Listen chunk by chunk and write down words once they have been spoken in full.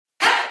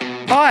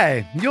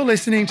Hi, you're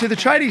listening to The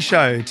Tradie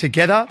Show,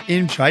 Together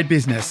in Trade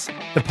Business,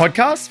 the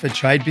podcast for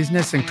trade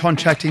business and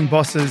contracting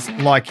bosses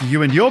like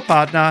you and your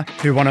partner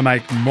who want to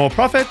make more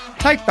profit,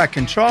 take back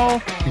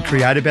control and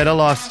create a better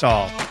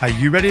lifestyle. Are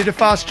you ready to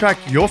fast track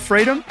your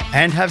freedom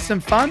and have some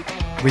fun?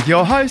 With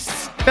your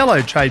hosts,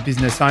 fellow trade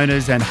business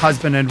owners and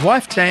husband and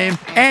wife team,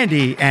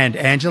 Andy and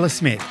Angela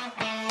Smith.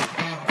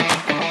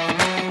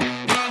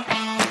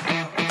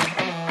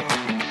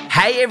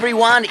 Hey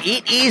everyone,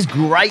 it is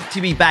great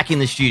to be back in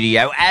the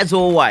studio. As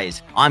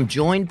always, I'm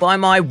joined by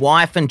my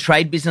wife and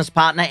trade business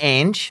partner,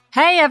 Ange.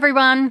 Hey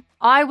everyone.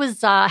 I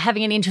was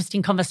having an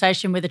interesting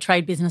conversation with a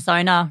trade business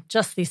owner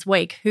just this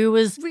week who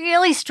was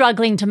really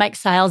struggling to make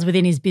sales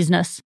within his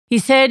business. He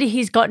said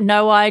he's got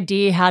no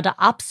idea how to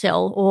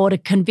upsell or to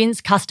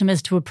convince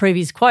customers to approve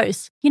his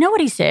quotes. You know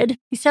what he said?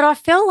 He said, I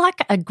feel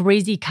like a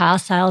greasy car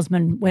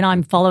salesman when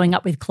I'm following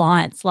up with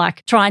clients,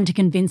 like trying to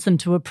convince them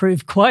to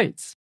approve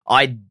quotes.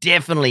 I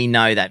definitely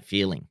know that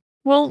feeling.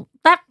 Well,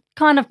 that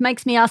kind of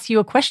makes me ask you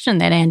a question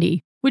then,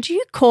 Andy. Would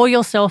you call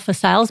yourself a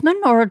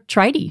salesman or a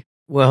tradie?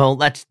 Well,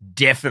 that's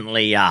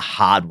definitely a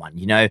hard one.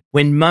 You know,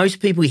 when most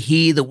people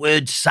hear the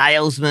word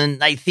salesman,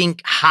 they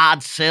think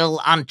hard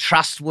sell,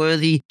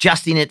 untrustworthy,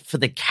 just in it for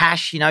the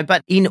cash, you know.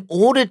 But in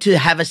order to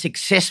have a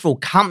successful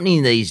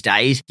company these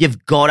days,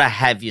 you've got to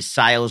have your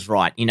sales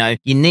right. You know,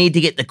 you need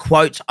to get the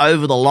quotes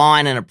over the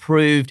line and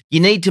approved. You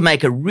need to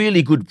make a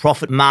really good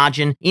profit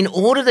margin in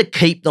order to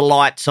keep the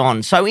lights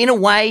on. So in a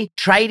way,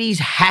 tradies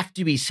have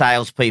to be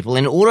salespeople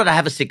in order to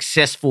have a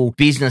successful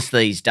business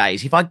these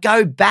days. If I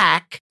go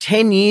back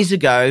 10 years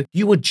ago,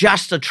 you were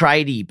just a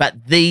tradie,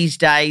 but these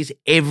days,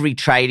 every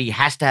tradie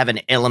has to have an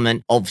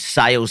element of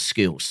sales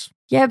skills.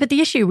 Yeah, but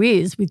the issue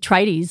is with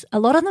tradies, a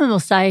lot of them will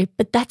say,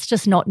 but that's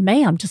just not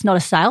me. I'm just not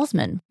a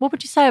salesman. What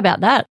would you say about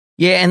that?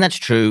 Yeah, and that's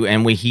true,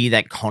 and we hear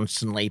that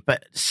constantly,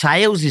 but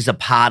sales is a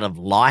part of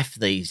life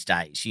these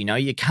days. You know,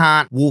 you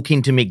can't walk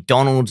into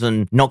McDonald's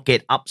and not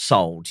get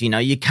upsold. You know,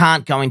 you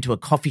can't go into a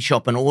coffee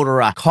shop and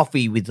order a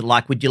coffee with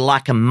would you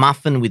like a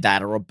muffin with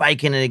that or a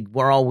bacon and egg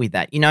roll with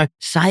that? You know,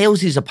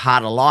 sales is a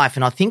part of life,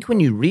 and I think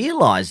when you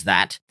realise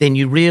that, then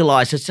you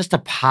realise it's just a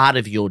part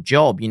of your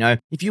job. You know,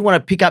 if you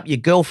want to pick up your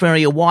girlfriend or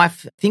your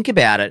wife, think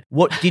about it.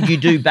 What did you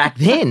do back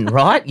then,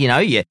 right? You know,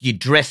 you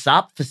dress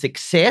up for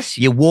success,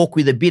 you walk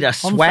with a bit of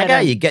swagger,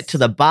 you get to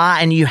the bar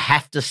and you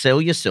have to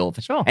sell yourself.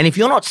 Sure. And if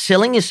you're not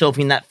selling yourself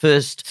in that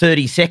first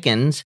 30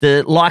 seconds,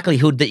 the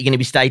likelihood that you're going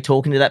to stay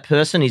talking to that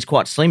person is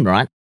quite slim,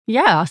 right?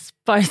 Yeah, I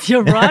suppose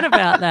you're right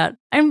about that.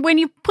 And when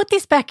you put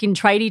this back in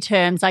tradie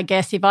terms, I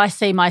guess if I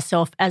see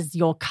myself as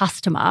your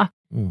customer,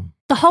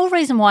 the whole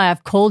reason why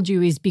I've called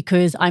you is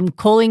because I'm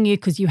calling you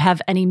because you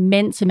have an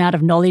immense amount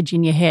of knowledge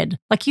in your head.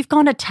 Like you've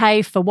gone to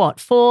TAFE for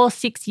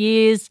 4-6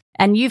 years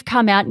and you've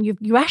come out and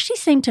you actually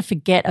seem to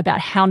forget about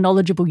how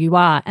knowledgeable you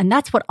are. And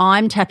that's what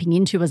I'm tapping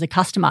into as a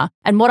customer.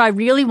 And what I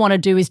really want to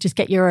do is just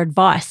get your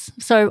advice.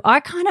 So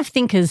I kind of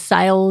think as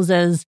sales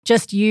as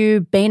just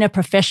you being a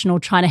professional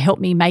trying to help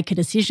me make a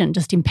decision,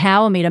 just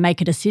empower me to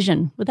make a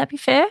decision. Would that be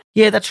fair?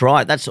 Yeah, that's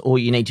right. That's all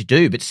you need to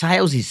do. But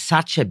sales is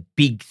such a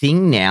big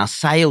thing now.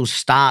 Sales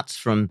starts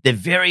from the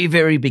very,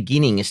 very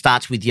beginning. It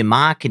starts with your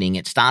marketing.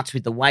 It starts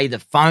with the way the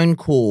phone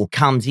call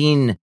comes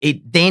in.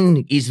 It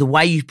then is the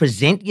way you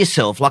present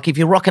yourself. Like if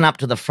you're rocking up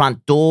to the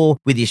front door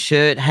with your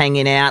shirt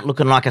hanging out,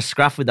 looking like a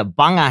scruff with a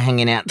bunger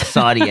hanging out the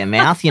side of your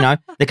mouth, you know,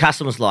 the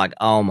customer's like,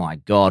 oh my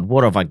God,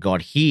 what have I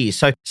got here?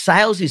 So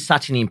sales is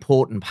such an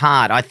important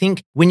part. I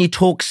think when you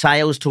talk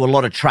sales to a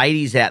lot of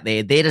tradies out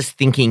there, they're just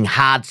thinking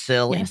hard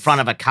sell in front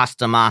of a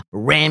customer,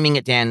 ramming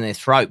it down their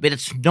throat, but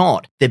it's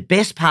not. The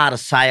best part of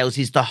sales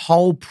is the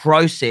whole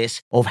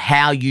process of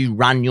how you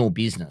run your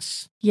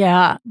business.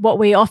 Yeah, what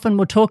we often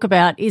will talk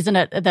about, isn't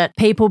it, that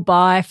people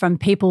buy from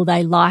people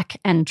they like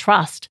and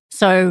trust.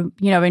 So,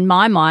 you know, in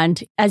my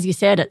mind, as you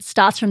said, it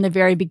starts from the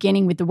very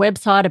beginning with the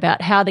website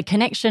about how the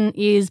connection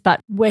is,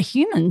 but we're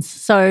humans.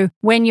 So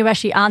when you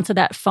actually answer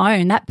that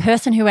phone, that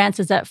person who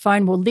answers that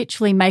phone will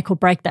literally make or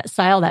break that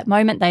sale that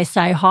moment they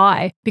say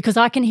hi, because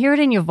I can hear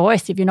it in your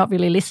voice if you're not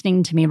really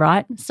listening to me,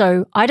 right?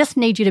 So I just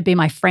need you to be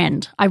my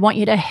friend. I want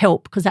you to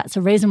help because that's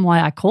the reason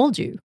why I called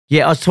you.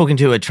 Yeah, I was talking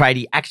to a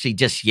tradie actually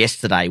just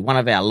yesterday, one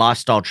of our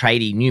lifestyle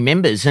tradie new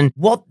members, and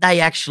what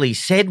they actually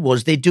said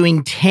was they're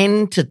doing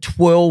 10 to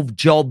 12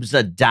 jobs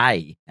a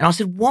day. And I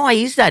said, why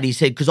is that? He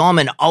said, because I'm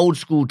an old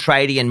school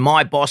tradie and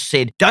my boss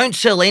said, don't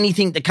sell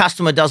anything the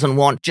customer doesn't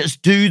want,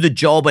 just do the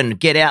job and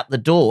get out the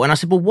door. And I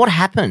said, well, what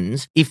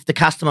happens if the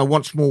customer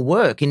wants more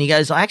work? And he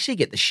goes, I actually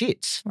get the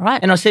shits.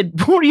 Right. And I said,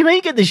 what do you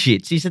mean get the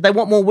shits? He said, they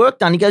want more work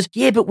done. He goes,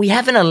 yeah, but we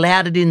haven't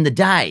allowed it in the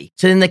day.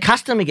 So then the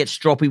customer gets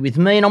stroppy with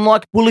me. And I'm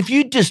like, well, if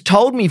you just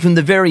told me from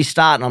the very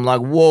start, and I'm like,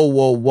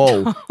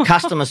 whoa.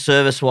 Customer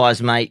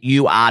service-wise, mate,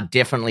 you are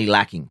definitely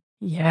lacking.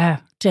 Yeah.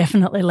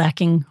 definitely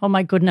lacking. Oh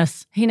my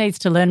goodness. He needs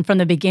to learn from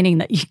the beginning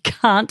that you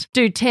can't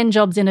do 10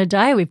 jobs in a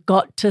day. We've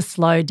got to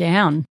slow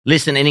down.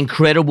 Listen, an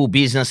incredible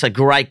business, a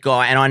great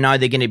guy, and I know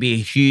they're going to be a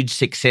huge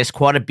success,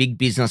 quite a big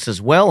business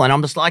as well. And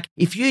I'm just like,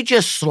 if you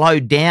just slow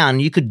down,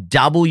 you could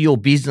double your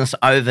business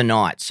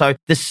overnight. So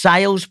the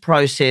sales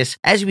process,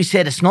 as we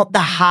said, it's not the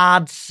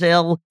hard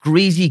sell,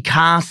 greasy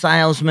car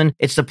salesman.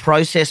 It's the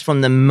process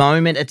from the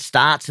moment it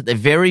starts at the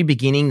very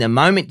beginning, the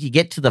moment you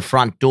get to the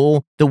front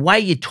door, the way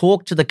you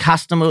talk to the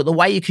customer, the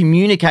way you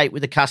communicate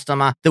with the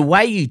customer, the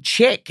way you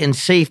check and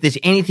see if there's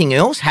anything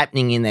else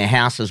happening in their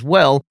house as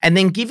well, and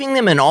then giving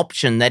them an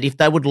option that if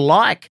they would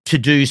like to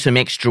do some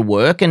extra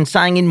work and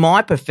saying, in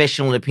my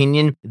professional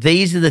opinion,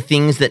 these are the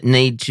things that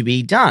need to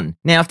be done.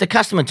 Now, if the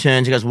customer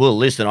turns and goes, well,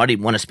 listen, I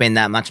didn't want to spend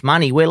that much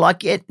money, we're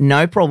like, yeah,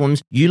 no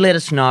problems. You let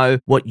us know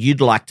what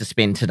you'd like to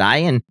spend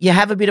today and you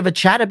have a bit of a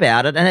chat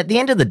about it. And at the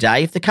end of the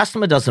day, if the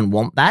customer doesn't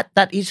want that,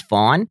 that is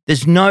fine.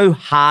 There's no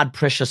hard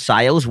pressure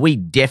sales. We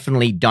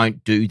definitely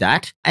don't do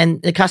that.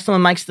 And the customer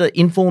makes the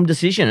informed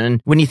decision.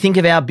 And when you think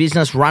of our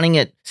business running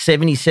at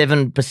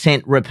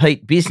 77%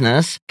 repeat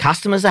business,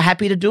 customers are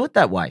happy to do it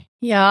that way.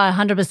 Yeah, I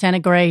 100%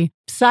 agree.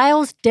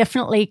 Sales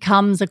definitely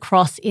comes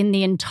across in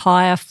the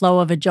entire flow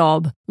of a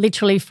job,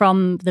 literally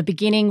from the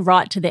beginning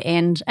right to the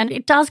end. And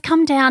it does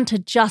come down to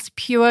just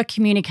pure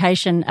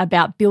communication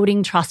about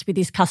building trust with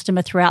this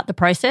customer throughout the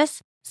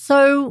process.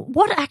 So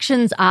what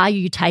actions are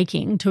you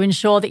taking to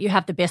ensure that you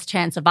have the best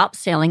chance of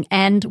upselling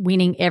and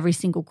winning every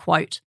single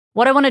quote?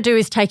 What I want to do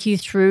is take you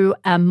through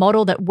a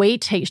model that we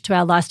teach to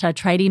our Lifestyle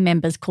Tradie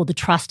members called the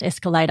Trust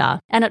Escalator.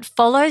 And it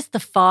follows the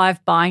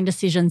 5 buying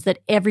decisions that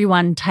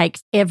everyone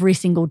takes every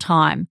single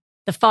time.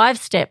 The 5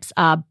 steps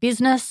are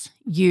business,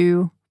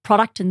 you,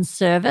 product and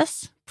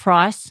service,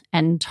 price,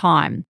 and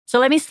time. So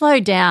let me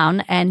slow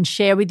down and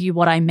share with you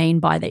what I mean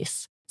by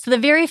this. So the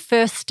very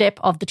first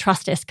step of the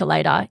Trust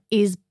Escalator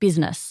is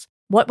business.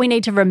 What we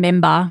need to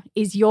remember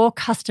is your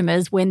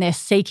customers, when they're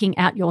seeking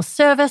out your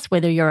service,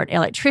 whether you're an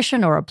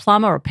electrician or a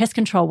plumber or pest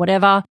control,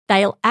 whatever,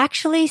 they'll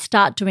actually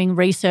start doing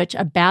research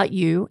about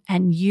you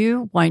and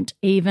you won't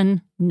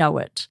even know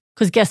it.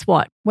 Because guess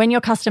what? When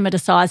your customer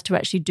decides to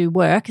actually do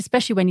work,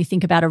 especially when you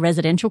think about a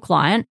residential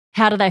client,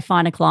 how do they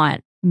find a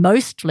client?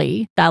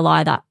 Mostly, they'll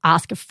either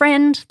ask a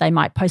friend, they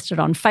might post it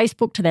on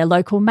Facebook to their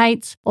local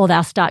mates, or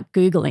they'll start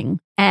Googling.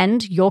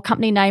 And your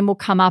company name will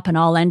come up and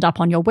I'll end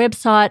up on your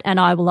website and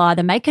I will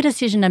either make a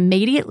decision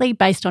immediately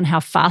based on how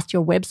fast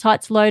your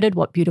website's loaded,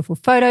 what beautiful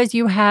photos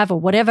you have, or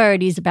whatever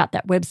it is about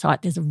that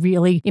website. There's a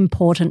really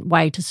important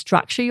way to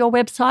structure your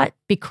website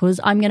because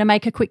I'm going to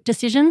make a quick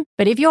decision.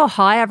 But if you're a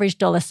high average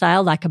dollar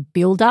sale, like a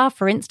builder,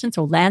 for instance,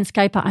 or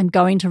landscaper, I'm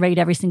going to read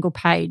every single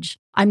page.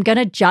 I'm going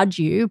to judge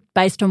you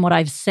based on what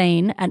I've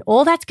seen. And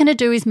all that's going to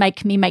do is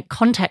make me make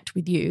contact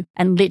with you.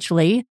 And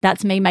literally,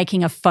 that's me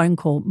making a phone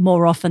call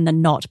more often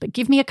than not. But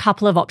give me a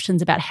couple of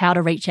options about how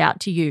to reach out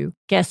to you.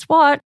 Guess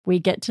what? We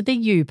get to the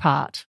you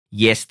part.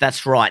 Yes,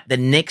 that's right. The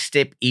next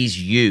step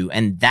is you,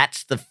 and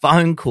that's the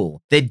phone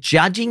call. They're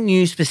judging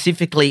you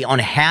specifically on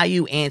how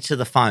you answer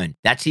the phone.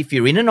 That's if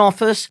you're in an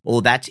office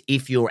or that's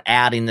if you're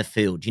out in the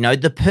field. You know,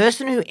 the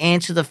person who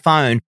answers the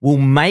phone will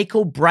make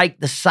or break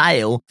the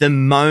sale the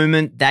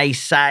moment they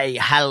say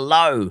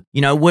hello.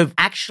 You know, we've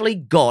actually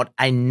got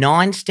a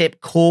 9-step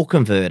call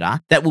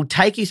converter that will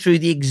take you through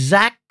the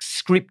exact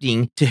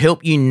scripting to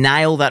help you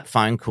nail that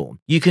phone call.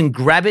 You can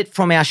grab it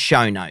from our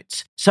show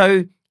notes.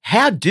 So,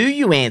 how do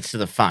you answer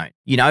the phone?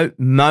 You know,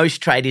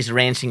 most tradies are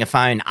answering a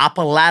phone up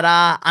a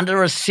ladder,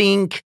 under a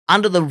sink,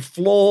 under the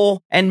floor.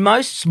 And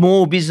most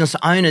small business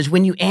owners,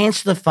 when you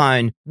answer the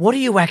phone, what are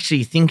you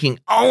actually thinking?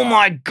 Oh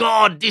my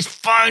God, this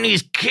phone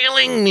is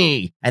killing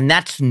me. And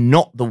that's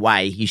not the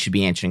way you should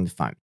be answering the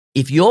phone.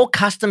 If your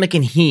customer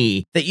can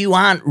hear that you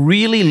aren't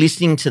really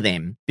listening to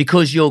them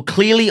because you're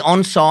clearly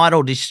on site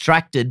or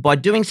distracted by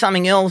doing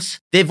something else,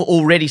 they've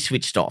already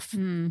switched off.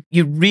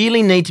 You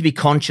really need to be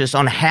conscious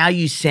on how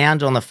you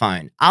sound on the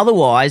phone.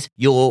 Otherwise,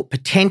 you're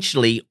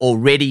potentially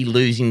already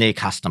losing their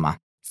customer.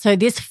 So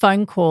this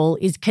phone call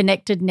is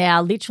connected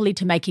now literally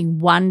to making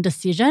one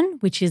decision,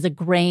 which is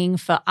agreeing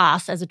for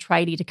us as a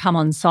tradie to come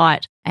on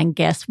site. And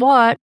guess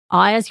what?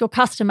 I, as your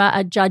customer,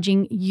 are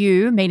judging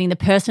you, meaning the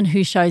person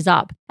who shows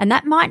up. And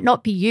that might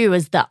not be you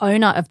as the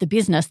owner of the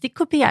business. It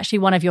could be actually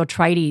one of your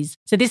tradies.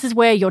 So this is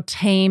where your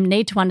team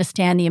need to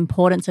understand the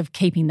importance of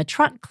keeping the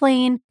truck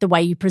clean, the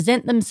way you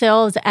present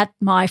themselves at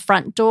my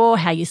front door,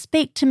 how you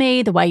speak to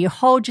me, the way you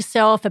hold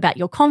yourself, about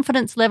your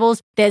confidence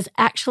levels. There's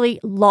actually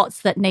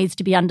lots that needs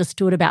to be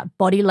understood about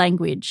body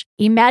language.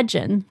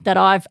 Imagine that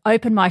I've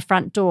opened my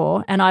front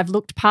door and I've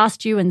looked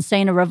past you and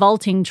seen a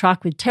revolting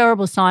truck with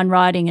terrible sign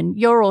writing and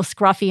you're all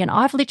scruffy, and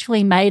I've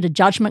literally made a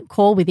judgment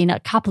call within a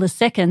couple of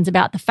seconds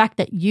about the fact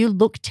that you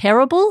look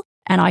terrible,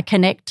 and I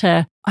connect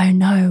to, oh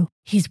no,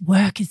 his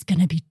work is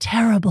going to be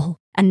terrible.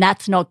 And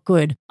that's not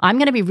good. I'm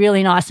going to be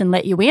really nice and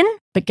let you in,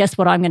 but guess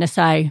what I'm going to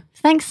say?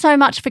 Thanks so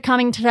much for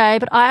coming today,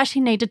 but I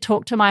actually need to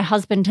talk to my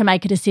husband to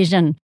make a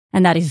decision.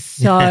 And that is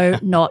so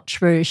not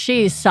true.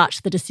 She is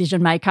such the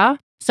decision maker.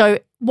 So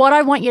what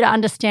I want you to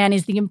understand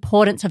is the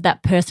importance of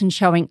that person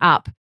showing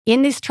up.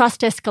 In this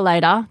trust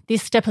escalator,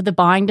 this step of the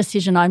buying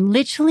decision, I'm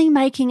literally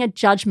making a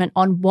judgment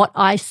on what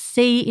I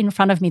see in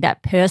front of me,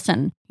 that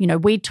person. You know,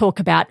 we talk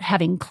about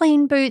having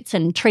clean boots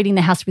and treating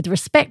the house with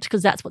respect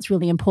because that's what's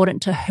really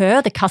important to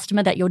her, the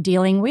customer that you're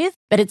dealing with.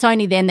 But it's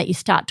only then that you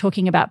start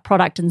talking about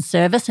product and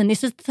service. And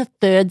this is the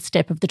third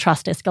step of the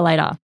trust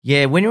escalator.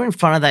 Yeah, when you're in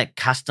front of that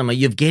customer,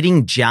 you're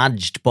getting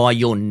judged by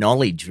your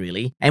knowledge,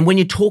 really. And when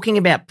you're talking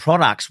about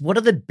products, what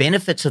are the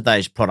benefits of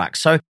those products?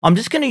 So I'm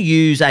just going to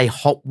use a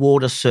hot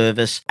water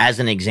service as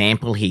an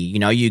example here. You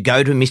know, you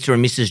go to Mr.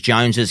 and Mrs.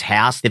 Jones's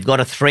house. They've got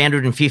a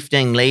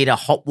 315-litre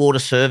hot water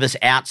service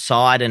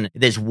outside and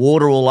there's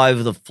water all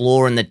over the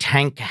floor and the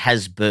tank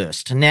has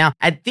burst. Now,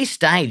 at this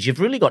stage,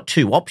 you've really got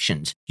two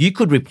options. You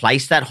could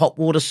replace that hot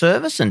water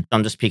service, and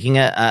I'm just picking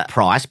a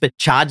price, but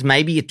charge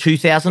maybe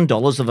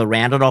 $2,000 of a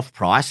rounded off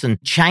price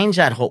and change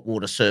that hot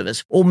water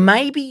service. Or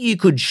maybe you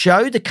could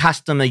show the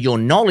customer your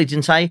knowledge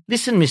and say,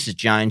 listen, Mrs.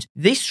 Jones,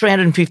 this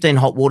 315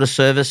 hot water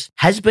service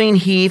has been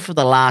here for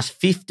the last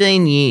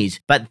 15 years,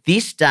 but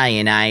this day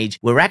and age,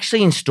 we're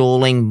actually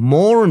installing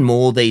more and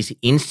more these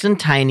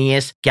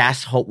instantaneous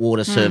gas hot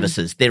water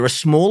services. They're a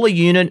smaller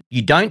unit.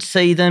 You don't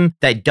see them.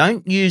 They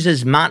don't use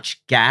as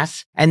much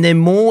gas and they're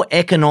more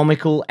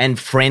economical and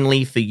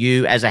friendly for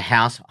you as a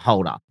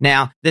householder.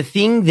 Now, the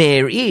thing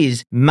there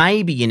is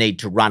maybe you need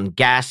to run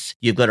gas.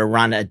 You've got to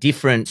run a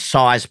different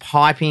size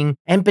piping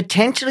and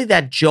potentially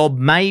that job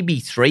may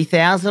be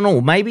 $3,000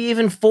 or maybe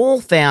even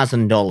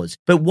 $4,000.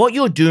 But what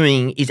you're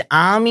doing is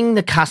arming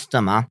the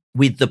customer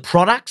with the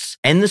products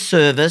and the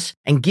service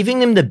and giving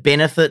them the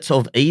benefits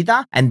of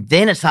either. And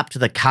then it's up to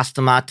the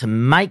customer to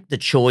make the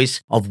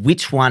choice of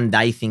which one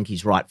they think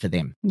is right for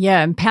them.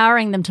 Yeah,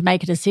 empowering them to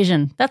make a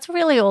decision. That's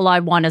really all I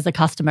want as a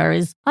customer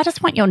is I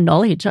just want your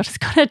knowledge. I just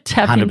got to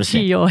tap 100%. into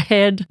your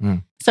head.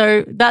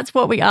 So that's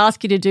what we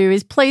ask you to do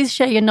is please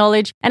share your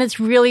knowledge. And it's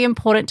really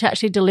important to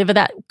actually deliver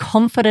that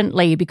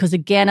confidently because,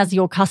 again, as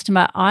your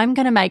customer, I'm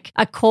going to make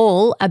a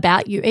call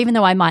about you. Even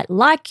though I might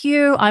like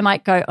you, I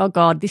might go, oh,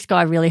 God, this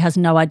guy really has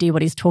no idea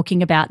what he's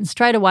talking about. And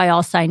straight away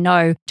I'll say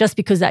no just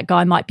because that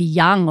guy might be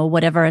young or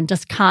whatever and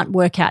just can't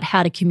work out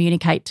how to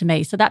communicate to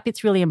me. So that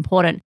bit's really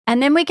important.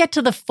 And then we get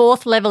to the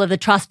fourth level of the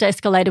trust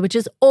escalator, which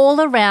is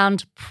all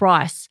around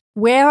price.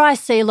 Where I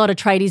see a lot of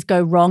tradies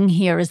go wrong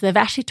here is they've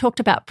actually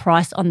talked about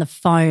price on the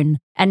phone.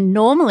 And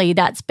normally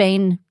that's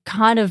been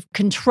kind of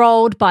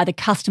controlled by the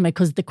customer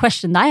because the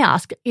question they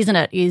ask, isn't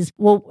it, is,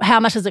 well,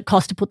 how much does it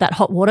cost to put that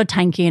hot water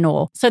tank in?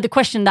 Or so the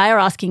question they are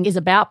asking is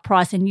about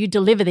price and you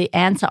deliver the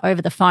answer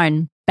over the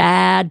phone.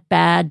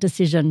 Bad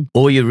decision.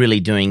 All you're really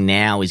doing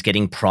now is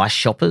getting price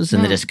shoppers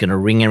and they're just going to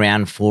ring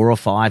around 4 or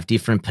 5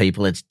 different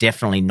people. It's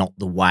definitely not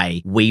the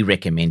way we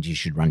recommend you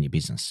should run your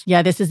business.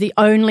 Yeah, this is the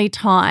only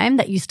time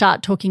that you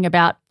start talking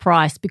about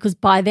price because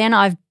by then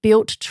I've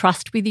built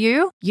trust with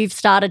you. You've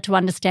started to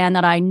understand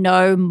that I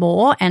know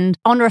more. And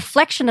on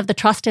reflection of the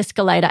trust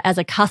escalator as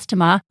a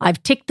customer,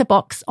 I've ticked the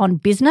box on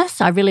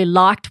business. I really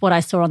liked what I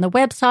saw on the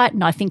website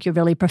and I think you're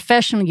really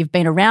professional. You've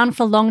been around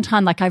for a long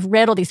time. Like I've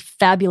read all this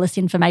fabulous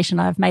information.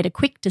 I've made a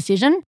quick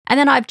decision. And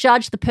then I've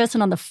judged the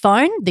person on the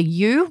phone, the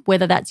you,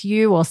 whether that's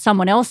you or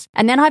someone else.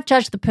 And then I've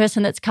judged the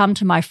person that's come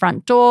to my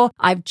front door.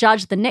 I've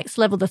judged the next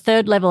level, the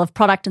third level of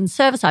product and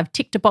service. I've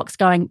ticked a box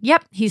going,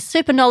 yep, he's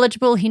super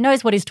knowledgeable. He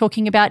knows what he's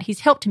talking about.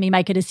 He's helped me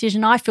make a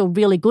decision. I feel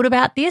really good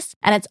about this.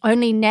 And it's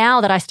only now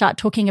that I start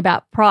talking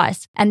about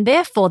price. And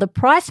therefore, the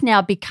price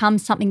now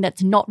becomes something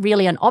that's not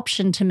really an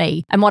option to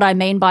me. And what I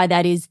mean by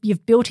that is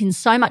you've built in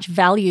so much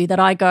value that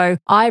I go,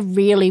 I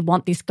really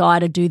want this guy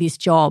to do this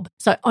job.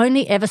 So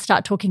only ever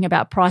start talking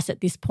about price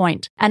at this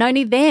point. And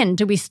only then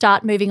do we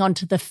start moving on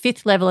to the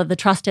fifth level of the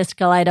trust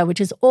escalator,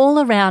 which is all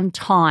around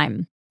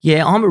time.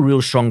 Yeah, I'm a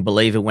real strong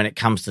believer when it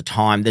comes to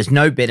time. There's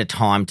no better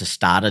time to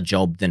start a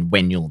job than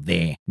when you're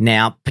there.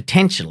 Now,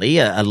 potentially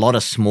a lot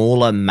of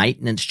smaller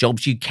maintenance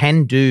jobs you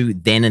can do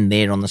then and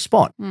there on the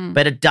spot,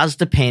 but it does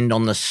depend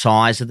on the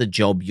size of the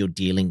job you're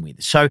dealing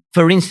with. So,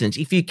 for instance,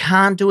 if you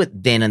can't do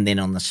it then and then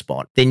on the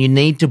spot, then you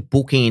need to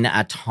book in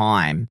a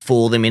time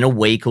for them in a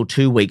week or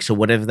 2 weeks or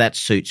whatever that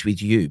suits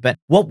with you. But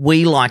what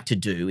we like to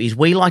do is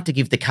we like to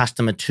give the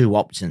customer 2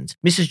 options.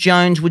 Mrs.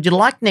 Jones, would you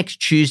like next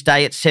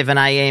Tuesday at 7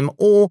 a.m.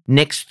 or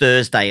next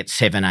Thursday at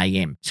 7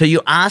 a.m. So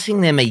you're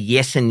asking them a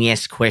yes and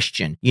yes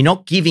question. You're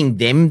not giving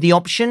them the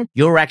option.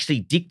 You're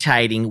actually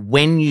dictating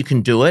when you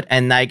can do it.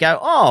 And they go,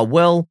 oh,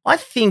 well, I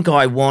think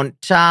I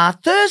want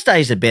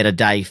Thursday's a better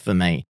day for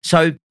me.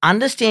 So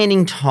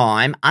understanding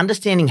time,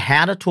 understanding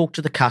how to talk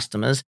to the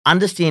customers,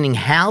 understanding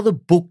how to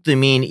book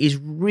them in is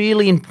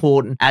really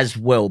important as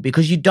well,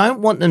 because you don't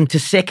want them to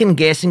second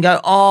guess and go,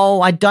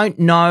 oh, I don't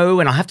know,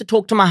 and I have to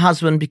talk to my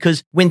husband,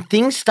 because when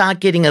things start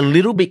getting a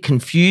little bit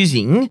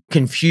confusing,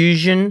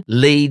 confusion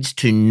leads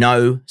to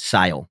no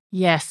sale.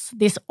 Yes,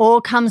 this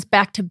all comes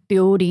back to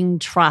building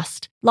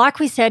trust. Like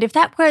we said, if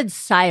that word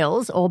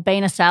sales or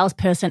being a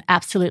salesperson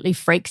absolutely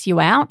freaks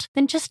you out,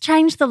 then just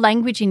change the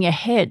language in your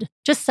head.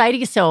 Just say to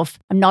yourself,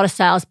 I'm not a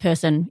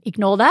salesperson.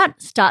 Ignore that.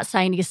 Start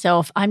saying to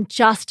yourself, I'm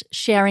just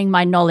sharing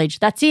my knowledge.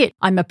 That's it.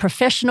 I'm a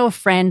professional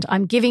friend.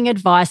 I'm giving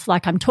advice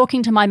like I'm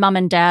talking to my mum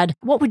and dad.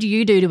 What would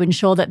you do to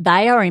ensure that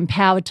they are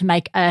empowered to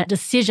make a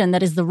decision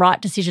that is the right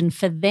decision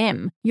for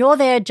them? You're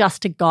there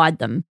just to guide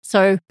them.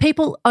 So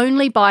people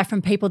only buy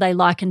from people they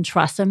like and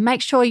trust. So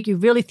make sure you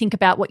really think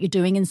about what you're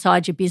doing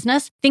inside your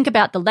business. Think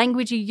about the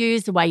language you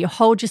use, the way you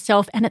hold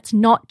yourself, and it's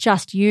not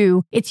just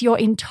you, it's your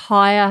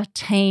entire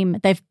team.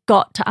 They've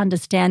got to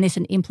understand this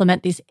and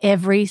implement this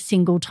every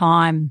single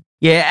time.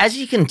 Yeah, as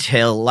you can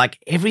tell, like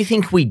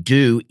everything we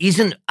do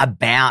isn't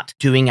about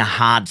doing a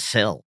hard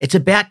sell. It's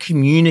about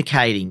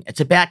communicating. It's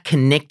about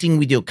connecting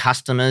with your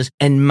customers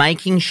and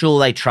making sure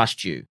they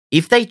trust you.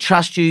 If they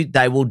trust you,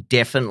 they will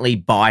definitely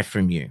buy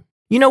from you.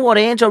 You know what,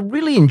 Ange? I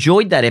really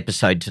enjoyed that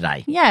episode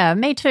today. Yeah,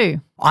 me too.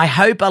 I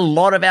hope a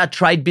lot of our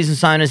trade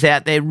business owners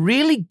out there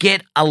really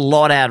get a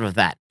lot out of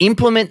that.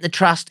 Implement the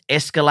trust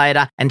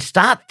escalator and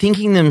start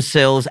thinking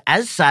themselves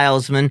as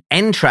salesmen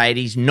and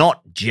tradies,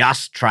 not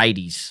just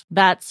tradies.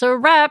 That's a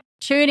wrap.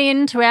 Tune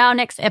in to our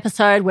next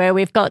episode where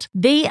we've got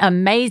the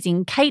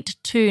amazing Kate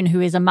Toon, who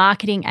is a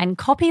marketing and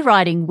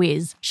copywriting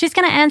whiz. She's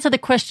going to answer the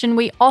question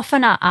we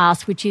often are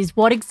asked, which is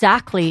what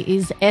exactly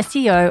is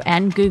SEO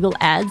and Google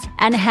Ads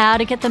and how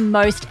to get the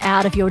most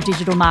out of your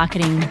digital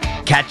marketing.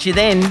 Catch you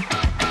then.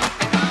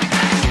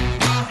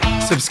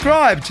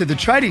 Subscribe to The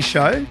Tradie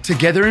Show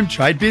Together in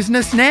Trade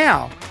Business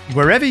now,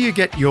 wherever you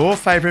get your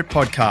favourite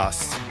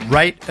podcasts.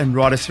 Rate and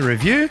write us a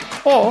review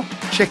or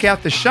check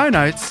out the show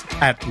notes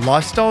at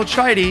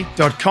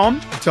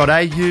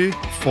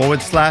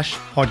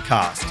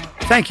lifestyletradie.com.au/podcast.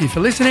 Thank you for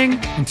listening.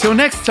 Until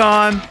next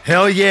time,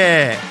 hell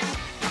yeah.